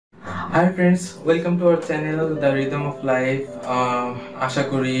Hi friends, welcome to our channel the rhythm of life. আশা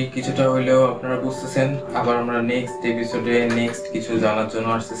করি কিছুটা হলেও আপনারা বুঝতেছেন। আবার আমরা নেক্সট এপিসোডে নেক্সট কিছু জানার জন্য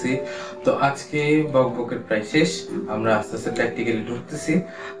আসতেছি। তো আজকে বকবকের প্রায় শেষ, আমরা আস্তে আস্তে প্র্যাকটিক্যালি ঢুকতেছি।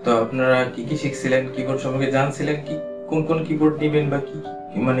 তো আপনারা কি কি শিখছিলেন, কিবোর্ড সম্পর্কে জানছিলেন, কি কোন কোন কিবোর্ড নেবেন বা কি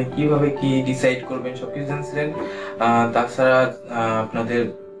মানে কিভাবে কি ডিসাইড করবেন সবকিছু জানছিলেন। তাছাড়া আপনাদের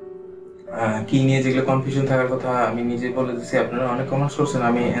কি নিয়ে যেগুলো কনফিউশন থাকার কথা আমি নিজে বলে দিচ্ছি, আপনারা অনেক কমেন্টস করছেন,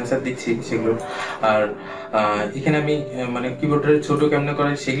 আমি অ্যান্সার দিচ্ছি সেগুলো। আর এখানে আমি মানে কিবোর্ডের ছোট কেমনে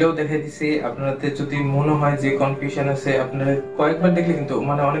করে সেগুলোও দেখাই দিচ্ছি। আপনাদের যদি মনে হয় যে কনফিউশন আছে, আপনারা কয়েকবার দেখলে কিন্তু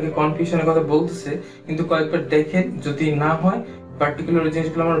মানে অনেকে কনফিউশনের কথা বলতেছে, কিন্তু কয়েকবার দেখেন যদি না হয় পার্টিকুলার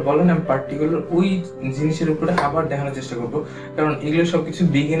জিনিসগুলো আমার বলেন, আমি পার্টিকুলার ওই জিনিসের উপরে আবার দেখানোর চেষ্টা করব। কারণ এগুলো সবকিছু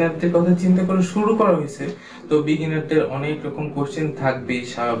বিগিনারদের কথা চিন্তা করে শুরু করা হয়েছে। তো বিগিনারদের অনেক রকম কোশ্চেন থাকবে,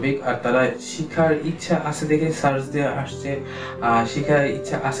 স্বাভাবিক। আর তারা শিখার ইচ্ছা আছে দেখে সার্চ দিয়ে আসছে, শিখার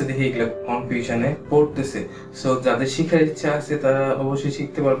ইচ্ছা আছে দেখে এগুলো কনফিউশনে পড়তেছে। সো যাদের শিখার ইচ্ছা আছে তারা অবশ্যই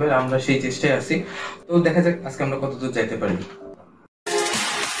শিখতে পারবে, আমরা সেই চেষ্টায় আছি। তো দেখা যাক আজকে আমরা কতদূর যাইতে পারি।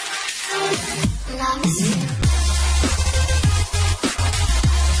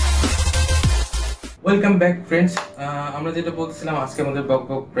 Welcome back friends. আমরা যেটা বলছিলাম, আজকে আমাদের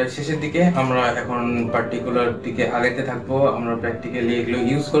বকবক প্রায় শেষের দিকে, আমরা এখন পার্টিকুলার দিকে আগাইতে থাকবো। আমরা প্র্যাকটিক্যালি এগুলো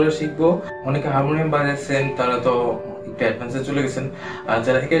ইউজ করে শিখবো। অনেকে হারমোনিয়াম বাজাচ্ছেন, তারা তো একটু অ্যাডভান্সে চলে গেছেন। আর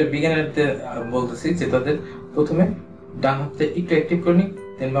যারা একেবারে বিগিনারদের বলতেছি যে তাদের প্রথমে ডান হাতটা একটু অ্যাক্টিভ করে নিক,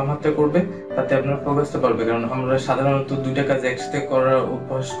 দেন বাম হাতটা করবে, তাতে আপনার ফোকাসটা পারবে। কারণ আমরা সাধারণত দুইটা কাজ একসাথে করার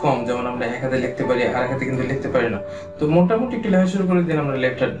অভ্যাস কম, যেমন আমরা এক হাতে লিখতে পারি, আর এক হাতে কিন্তু লিখতে পারি না। তো মোটামুটি একটু লেখা শুরু করে দিন, আমরা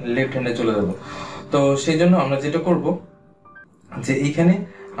লেফট হ্যান্ডে চলে যাবো। তো সেই জন্য আমরা যেটা করব যে এইখানে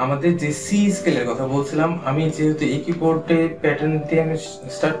আমাদের যে সি স্কেলের কথা বলছিলাম, আমি যেহেতু এই কিবোর্ডে প্যাটার্ন দিয়ে আমি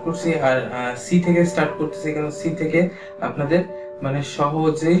স্টার্ট করছি আর সি থেকে স্টার্ট করতেছি, কারণ সি থেকে আপনাদের মানে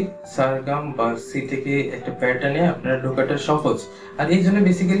সহজেই সারগাম বা সি থেকে একটা প্যাটার্নে আপনারা ঢোকাটা সহজ। আর এই জন্য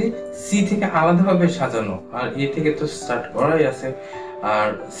বেসিক্যালি সি থেকে আলাদাভাবে সাজানো, আর এ থেকে তো স্টার্ট করাই আছে। আর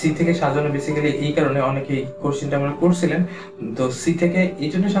সি থেকে সাজানো বেসিক্যালি এই কারণে অনেকে কোশ্চেনটা আমরা করছিলেন। তো সি থেকে এই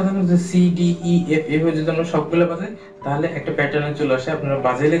জন্য সাজানো যে সি ডি ই এফ এভাবে যদি আমরা সবগুলো বাজাই তাহলে একটা প্যাটার্নে চলে আসে। আপনারা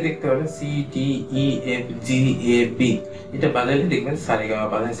বাজাইলে দেখতে পাবেন C D E F G A B, এটা বাজাইলে দেখবেন সারেগামা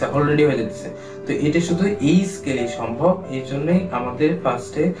বাজাইছে অলরেডি হয়ে যাচ্ছে। তো এটা শুধু এই স্কেলেই সম্ভব, এই জন্যই আমাদের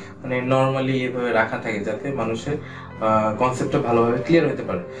ফার্স্টে মানে নর্মালি এভাবে রাখা থাকে যাতে মানুষের কনসেপ্টটা ভালোভাবে ক্লিয়ার হতে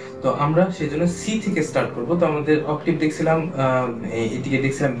পারে। তো আমরা সেই জন্য সি থেকে স্টার্ট করব। তো আমাদের অক্টিভ দেখছিলাম, এদিকে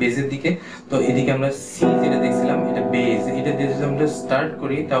দেখছিলাম বেজের দিকে। তো এদিকে আমরা সি যেটা দেখছিলাম এটা বেজ, এটা দিয়ে যদি আমরা স্টার্ট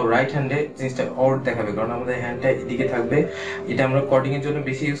করি তাও রাইট হ্যান্ডে জিনিসটা অড দেখাবে, কারণ আমাদের হ্যান্ডটা এদিকে থাকবে। এটা আমরা কর্ডিং এর জন্য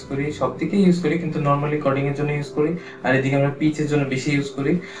বেশি ইউজ করি, সব দিকে ইউজ করি, কিন্তু নর্মালি কর্ডিং এর জন্য ইউজ করি। আর এদিকে আমরা পিচের জন্য বেশি ইউজ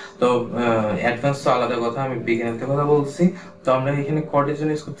করি। তো অ্যাডভান্স তো আলাদা কথা, আমি বিগিনারদের কথা বলছি। তো আমরা এখানে কর্ডের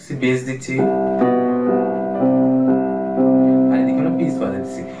জন্য ইউজ করতেছি, বেজ দিচ্ছি,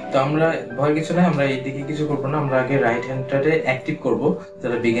 তো আমরা ভয় কিছু নাই, আমরা এইদিকে কিছু করবো না, আমরা আগে রাইট হ্যান্ডটাতে অ্যাক্টিভ করব।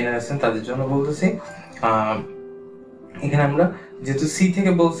 যারা বিগিনার আছেন তাদের জন্য বলতেছি। এখানে আমরা যেহেতু সি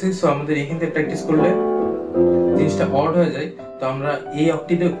থেকে বলছি, সো আমাদের এখান থেকে প্র্যাকটিস করলে জিনিসটা অড হয়ে যায়। তো আমরা এই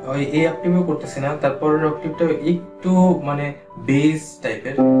অক্টিভেও করতেছি না, তারপরের অক্টিভটা একটু মানে বেস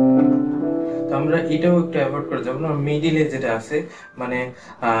টাইপের। তো আমরা এটাও একটু অ্যাভয়েড করে যাবো না, মিডিলে যেটা আছে মানে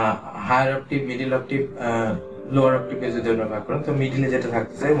higher octave, middle octave, lower অক্টিভে যদি আপনারা ভাগ করেন, তো মিডিলে যেটা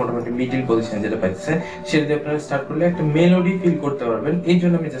থাকতেছে মোটামুটি মিডিল পজিশন যেটা পাইতেছে সেটা দিয়ে আপনারা স্টার্ট করলে একটা মেলোডি ফিল করতে পারবেন। এই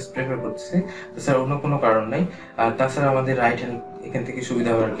জন্য আমি জাস্ট প্রেফার করতেছি, তাছাড়া অন্য কোনো কারণ নাই। আর তাছাড়া আমাদের রাইট হ্যান্ড এখান থেকে সুবিধা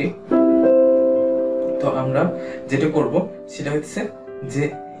হবে আর কি। তো আমরা যেটা করব সেটা হচ্ছে যে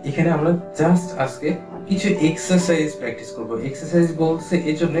এখানে আমরা জাস্ট আজকে কিছু এক্সারসাইজ প্র্যাকটিস করব। এক্সারসাইজ বলছে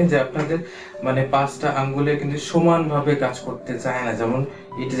এই জন্য যে আপনাদের মানে পাঁচটা আঙ্গুলে কিন্তু সমানভাবে কাজ করতে চায় না, যেমন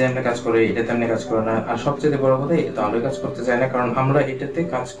এটা যেমন কাজ করে এটা তেমনি কাজ করে না। আর সবচেয়ে বড় কথা, এটা তো আলো কাজ করতে চায় না, কারণ আমরা এটাতে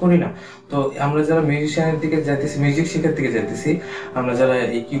কাজ করি না। তো আমরা যারা মিউজিশিয়ানের দিকে যাইতেছি, মিউজিক শেখার দিকে যাইতেছি, আমরা যারা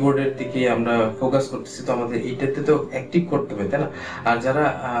এই কিবোর্ডের দিকে আমরা ফোকাস করতেছি, তো আমাদের এইটাতে তো অ্যাক্টিভ করতে হবে, তাই না? আর যারা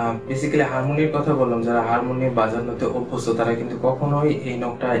বেসিক্যালি হারমোনিয়ার কথা বললাম, যারা হারমোনিয়াম বাজানোতে অভ্যস্ত, তারা কিন্তু কখনোই এই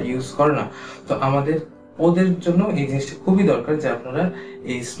নখটা ইউজ করে না। তো আমাদের ওদের জন্য এই জিনিসটা খুবই দরকার যে আপনারা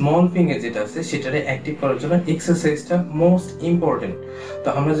এই স্মল ফিঙ্গার যেটা আছে সেটারে অ্যাক্টিভ করার জন্য এক্সারসাইজটা মোস্ট ইম্পর্টেন্ট। তো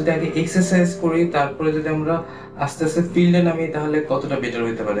আমরা যদি আগে এক্সারসাইজ করি, তারপরে যদি আমরা আস্তে আস্তে ফিল্ডে নামি, তাহলে কতটা বেটার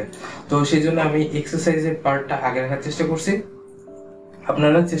হতে পারে। তো সেই জন্য আমি এক্সারসাইজের পার্টটা আগে রাখার চেষ্টা করছি।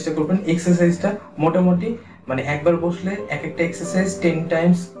 আপনারা চেষ্টা করবেন এক্সারসাইজটা মোটামুটি মানে একবার বসলে এক একটা এক্সারসাইজ 10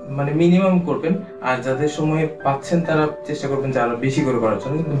 টাইমস মানে মিনিমাম করবেন। আর যাদের সময় পাচ্ছেন তারা চেষ্টা করবেন যে আরো বেশি করে করার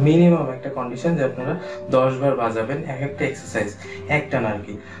জন্য, কিন্তু মিনিমাম একটা কন্ডিশন যে আপনারা 10 বার বাজাবেন এক একটা এক্সারসাইজ, একটা না আর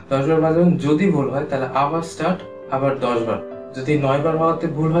কি 10 বার বাজাবেন। যদি ভুল হয় তাহলে আবার স্টার্ট, আবার 10 বার, যদি 9 বার হওয়াতে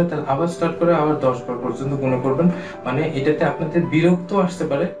ভুল হয় তাহলে আবার স্টার্ট করে আবার 10 বার পর্যন্ত গুণ করবেন। মানে এটাতে আপনাদের বিরক্ত আসতে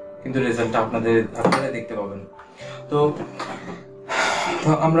পারে, কিন্তু রেজাল্টটা আপনারা দেখতে পাবেন। তো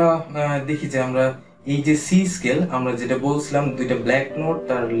আমরা দেখি যে আমরা এই যে সি স্কেল আমরা যেটা বলছিলাম, দুইটা ব্ল্যাক নোট,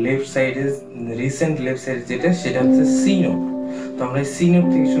 তার লেফট সাইডে রিসেন্ট লেফট সাইড যেটা সেটা হচ্ছে সি নোট। তো আমরা সি নোট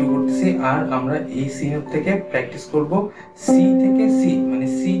থেকে শুরু করতেছি, আর আমরা এই সি নোট থেকে প্র্যাকটিস করব সি থেকে সি, মানে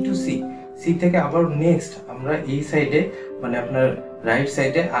সি টু সি। সি থেকে আবার নেক্সট আমরা এই সাইডে মানে আপনার রাইট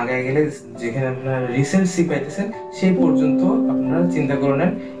সাইডে আগায় গেলে যেখানে আপনার রিসেন্ট সি পাইতেছেন সেই পর্যন্ত আপনারা চিন্তা করে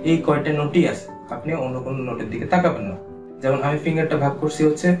নেন এই কয়টা নোটই আছে, আপনি অন্য কোনো নোটের দিকে তাকাবেন না। যেমন আমি ফিঙ্গারটা ভাগ করছি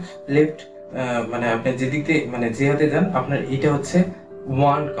হচ্ছে লেফট, মানে আপনি যেদিকে মানে যে হাতে যান আপনার এটা হচ্ছে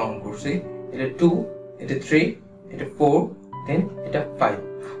 1 কাউন্ট করছি, এটা 2, এটা 3, এটা 4, দেন এটা 5।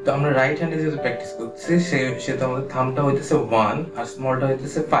 তো আমরা রাইট হ্যান্ডে যেহেতু প্র্যাকটিস করছি সেটা আমাদের থামটা হইতেছে 1 আর স্মলটা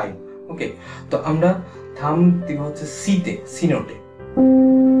হইতেছে 5। ওকে, তো আমরা থাম দিব হচ্ছে সিতে, সি নোটে।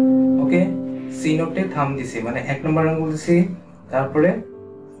 ওকে, সি নোটে থাম দিছি, মানে 1 নম্বর আঙ্গুল দিছি, তারপরে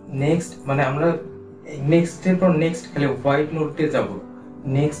নেক্সট মানে আমরা নেক্সটের পর নেক্সট খালি হোয়াইট নোটে যাব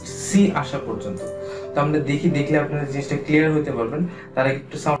নেক্সট সি আসা পর্যন্ত। তো আমরা দেখলে আপনারা জিনিসটা ক্লিয়ার হতে পারবেন। তার আগে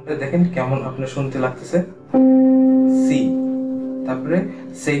একটু সাউন্ডটা দেখেন কেমন আপনার শুনতে লাগতেছে। সি, তারপরে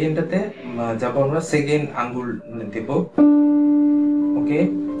সেকেন্ডটাতে যাব আমরা সেকেন্ড আঙ্গুল দেব। ওকে,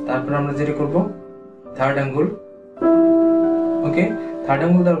 তারপরে আমরা যেটা করব থার্ড আঙ্গুল। ওকে, থার্ড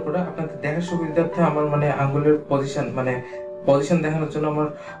আঙ্গুল দেওয়ার পরে আপনাদের দেখার সুবিধার্থে আমার মানে আঙ্গুলের পজিশন দেখানোর জন্য আমার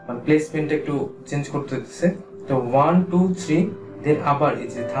প্লেসমেন্টটা একটু চেঞ্জ করতে হচ্ছে। তো 1 2 3, দেন আবার এই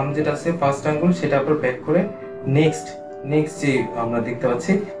যে থাম যেটা আছে ফার্স্ট আঙ্গুল সেটা আবার ব্যাক করে নেক্সট যে আমরা দেখতে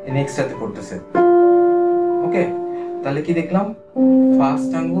পাচ্ছি নেক্সটটাতে পড়তেছে। ওকে, তাহলে কি দেখলাম,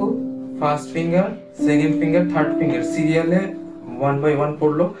 ফার্স্ট আঙ্গুল, first finger, second finger, third finger সিরিয়ালে 1 বাই 1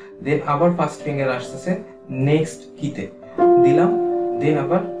 পড়লো, দেন আবার ফার্স্ট ফিঙ্গার আসতেছে নেক্সট কিতে দিলাম, দেন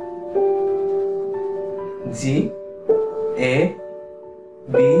আবার জি A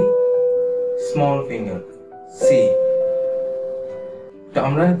B small finger C. তো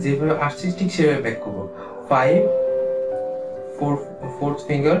আমরা যেভাবে আসছি ঠিক সেভাবে ব্যাক করবো। 5 4th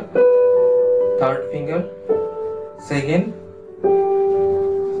finger, third finger, second,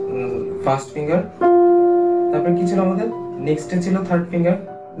 first finger, তারপরে কি ছিল আমাদের নেক্সটে ছিল থার্ড ফিঙ্গার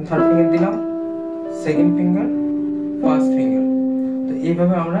দিলাম, সেকেন্ড ফিঙ্গার, ফার্স্ট ফিঙ্গার। তো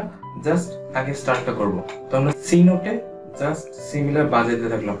এইভাবে আমরা জাস্ট আগে স্টার্টটা করব। তো আমরা সি নোটে জাস্ট সিমিলার বাজাইতে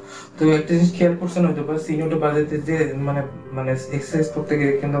থাকলাম। তো একটা জিনিস খেয়াল করছেন হয়তো বা সি নোটে বাজাইতে যে মানে এক্সারসাইজ করতে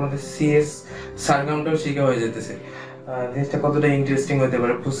গেলে কিন্তু আমাদের সিএস সারগামটাও শেখা হয়ে যেতেছে। জিনিসটা কতটা ইন্টারেস্টিং হতে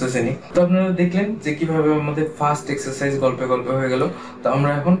পারে বুঝতেছেনি। তো আপনারা দেখলেন যে কিভাবে আমাদের ফার্স্ট এক্সারসাইজ গল্পে হয়ে গেল। তো আমরা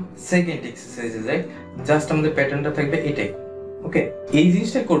এখন সেকেন্ড এক্সারসাইজে যাই। জাস্ট আমাদের প্যাটার্নটা থাকবে এটাই। ওকে, এই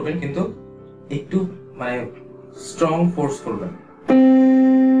জিনিসটা করবেন কিন্তু একটু মানে স্ট্রং ফোর্স করবেন।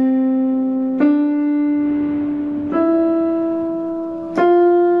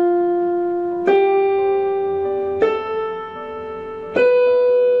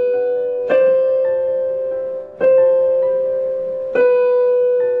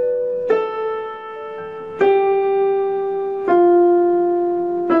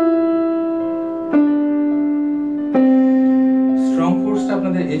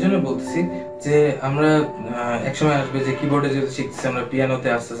 আপনাদের এই জন্য বলতেছি যে আমরা একসময় আসবে যে কিবোর্ডে যেহেতু শিখতেছি আমরা পিয়ানোতে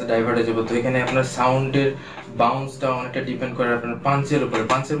আস্তে আস্তে ডাইভার্টে যাবো। তো এখানে আপনার সাউন্ডের বাউন্সটা অনেকটা ডিপেন্ড করে আপনার পাঞ্চের উপরে।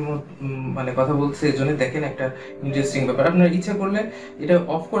 পাঞ্চের মানে কথা বলছে এই জন্য দেখেন একটা ইন্টারেস্টিং ব্যাপার, আপনার ইচ্ছা করলে এটা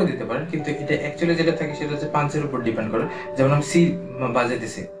অফ করে দিতে পারেন, কিন্তু এটা অ্যাকচুয়ালি যেটা থাকে সেটা হচ্ছে পাঞ্চের উপর ডিপেন্ড করে। যেমন আমি সি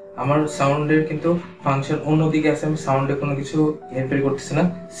বাজাইতেছি, আমার সাউন্ডের কিন্তু ফাংশন অন্যদিকে আছে, আমি সাউন্ডে কোনো কিছু হেরফের করতেছি না।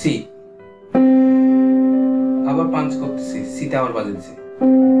 সি আবার পাঞ্চ করতেছি, সিতে আবার বাজাইতেছি,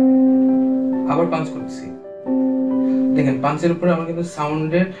 আবার পাঞ্চ করতেছি। দেখেন পাঞ্চের উপরে আমরা কিন্তু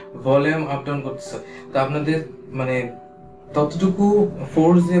সাউন্ডের ভলিউম আপ ডাউন করতেছি। তো আপনাদের মানে ততটুকু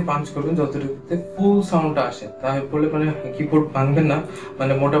ফোর্স দিয়ে পাঞ্চ করবেন যতটুকুতে ফুল সাউন্ডটা আসে, তাহলে মানে কিবোর্ড ভাঙবেন না,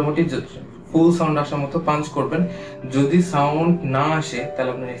 মানে মোটামুটি ফুল সাউন্ড আসার মতো পাঞ্চ করবেন। যদি সাউন্ড না আসে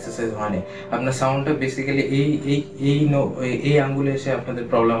তাহলে আপনার এক্সারসাইজ হয়নি। আপনার সাউন্ডটা বেসিক্যালি এই আঙ্গুলে এসে আপনাদের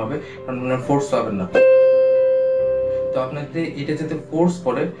প্রবলেম হবে, কারণ আপনার ফোর্স পাবেন না। তো আপনাদের এটা যাতে ফোর্স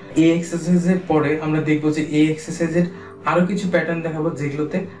পড়ে, এই এক্সারসাইজের পরে আমরা দেখবো যে এই এক্সারসাইজের আরো কিছু প্যাটার্ন দেখাবো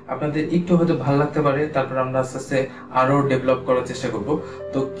যেগুলোতে আপনাদের একটু হয়তো ভালো লাগতে পারে। তারপর আমরা আস্তে আস্তে আরো ডেভেলপ করার চেষ্টা করব।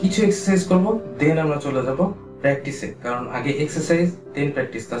 তো কিছু এক্সারসাইজ করব, দেন আমরা চলে যাব প্র্যাকটিসে, কারণ আগে এক্সারসাইজ দেন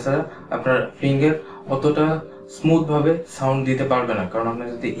প্র্যাকটিস। তাছাড়া আপনার ফিঙ্গার অতটা স্মুথ ভাবে সাউন্ড দিতে পারবে না, কারণ আপনি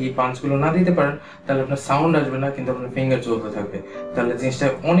যদি এই পাঞ্চগুলো না দিতে পারেন তাহলে আপনার সাউন্ড আসবে না, কিন্তু আপনার ফিঙ্গার চলতে থাকবে, তাহলে জিনিসটা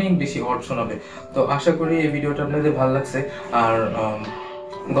অনেক বেশি অড শোনাবে। তো আশা করি এই ভিডিওটা আপনাদের ভালো লাগছে। আর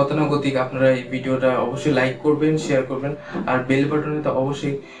গতানুগতিক আপনারা এই ভিডিওটা অবশ্যই লাইক করবেন, শেয়ার করবেন, আর বেল বাটনটা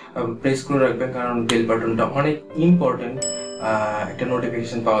অবশ্যই প্রেস করে রাখবেন, কারণ বেল বাটনটা অনেক ইম্পর্টেন্ট একটা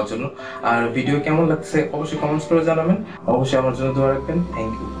নোটিফিকেশন পাওয়ার জন্য। আর ভিডিও কেমন লাগছে অবশ্যই কমেন্টস করে জানাবেন, অবশ্যই আমার জন্য দোয়া রাখবেন।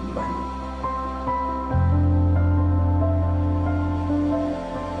 Thank you, by.